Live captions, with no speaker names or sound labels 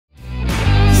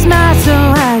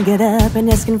can't get up and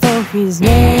asking for his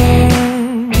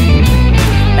name.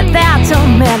 But that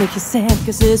don't matter, he said,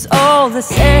 cause it's all the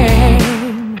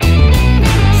same.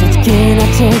 Said, can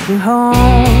I take you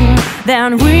home?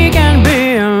 Then we can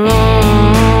be alone.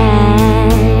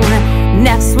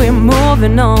 Next we're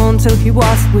moving on till he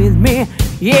was with me.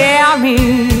 Yeah,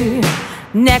 me.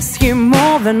 Next he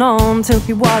moving on till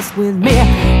he was with me.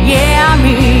 Yeah,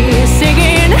 me.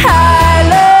 Singing I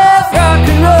love rock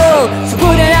and roll. So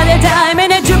put another time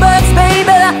in a jukebox,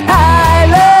 baby. I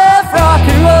love rock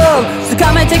and roll. So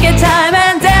come and take your time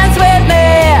and dance with me.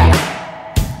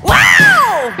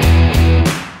 Wow!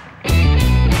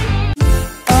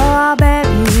 Oh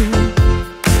baby,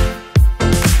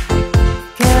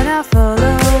 can I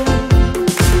follow?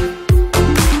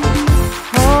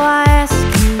 Oh, I ask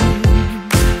you,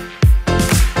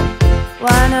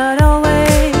 why not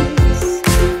always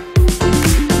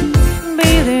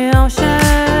be the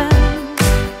ocean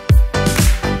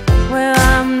where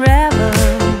I'm rebel?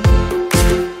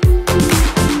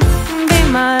 Be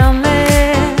my only,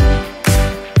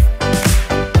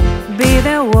 be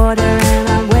the water and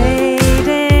I'm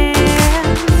waiting.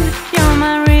 You're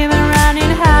my river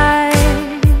running high,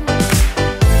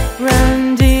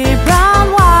 run deep,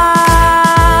 run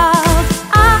wild.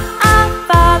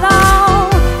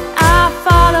 I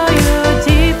follow you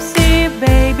deep sea,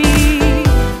 baby.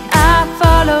 I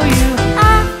follow you,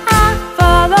 I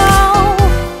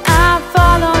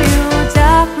follow you,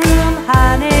 dark room,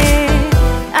 honey.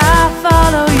 I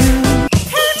follow you.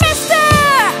 Hey, mister,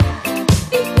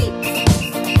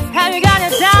 have you got a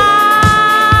dime?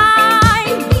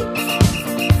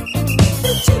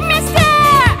 Mister,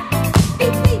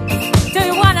 do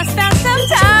you wanna spend some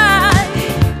time?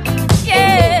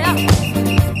 Yeah,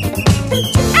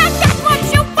 I got what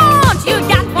you want, you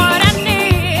got what I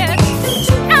need.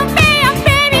 I'll be your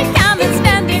baby, come and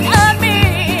spend it on me.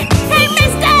 Hey,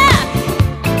 mister,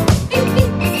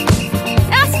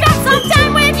 I'll spend some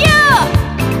time with you.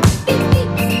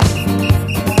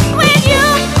 With you,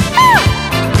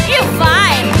 you're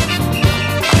fine.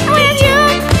 With you.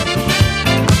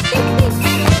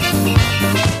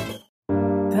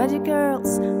 Pretty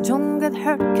girls, don't get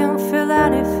hurt, can't feel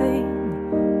anything.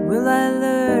 Will I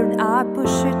learn? I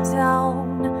push it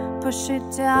down, push it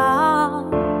down.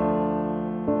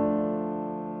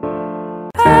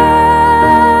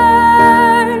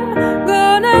 I'm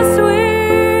gonna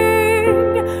swing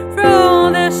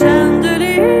from the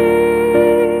chandelier,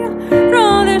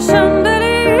 from the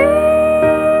chandelier.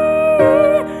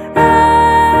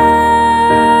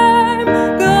 I'm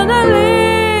gonna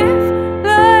live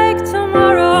like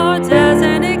tomorrow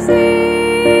doesn't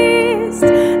exist,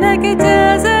 like it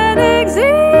doesn't exist.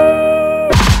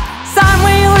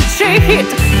 Самый лучший хит,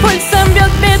 пульсом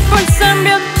бьет бит, пульсом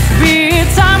бьет бит.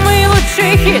 Самый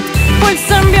лучший хит,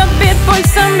 пульсом бьет бит,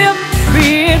 пульсом бьет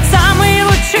бит. Самый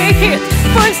лучший хит,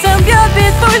 пульсом бьет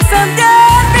бит, пульсом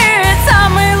бьет бит.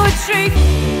 Самый лучший хит.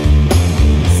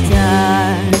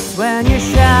 Stars, when you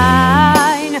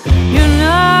shine, you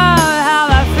know how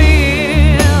I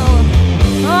feel.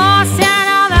 Oh, stand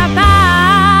on the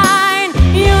pine,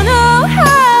 you know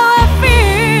how I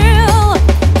feel.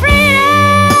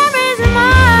 Freedom is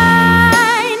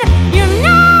mine, you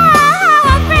know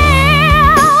how I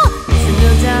feel. It's a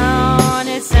new dawn,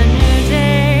 it's a new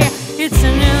day, it's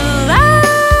a new life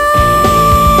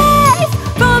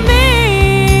for me.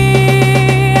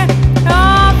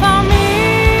 Oh, for me.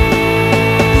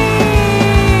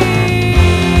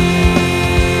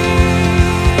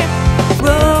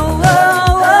 Whoa, whoa,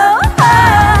 whoa,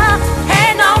 oh.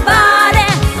 Ain't nobody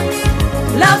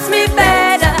loves me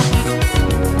better,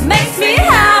 makes me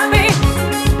happy,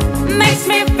 makes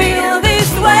me feel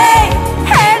this way.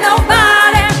 Ain't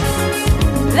nobody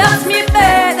loves me